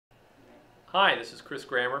Hi, this is Chris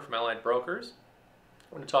Grammer from Allied Brokers.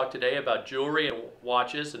 I want to talk today about jewelry and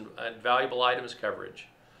watches and valuable items coverage.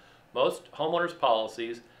 Most homeowners'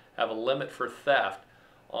 policies have a limit for theft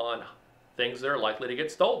on things that are likely to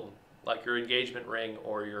get stolen, like your engagement ring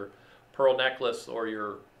or your pearl necklace or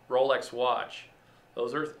your Rolex watch.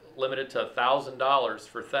 Those are limited to $1,000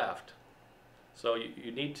 for theft. So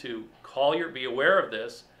you need to be aware of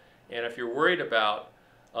this, and if you're worried about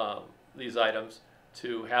these items,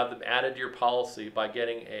 to have them added to your policy by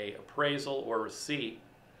getting a appraisal or receipt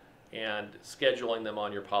and scheduling them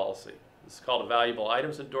on your policy. This is called a valuable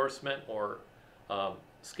items endorsement or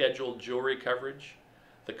scheduled jewelry coverage.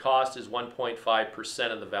 The cost is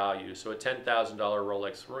 1.5% of the value, so a $10,000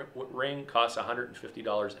 Rolex ring costs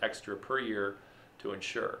 $150 extra per year to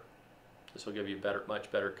insure. This will give you much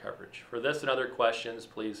better coverage. For this and other questions,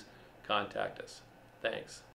 please contact us. Thanks.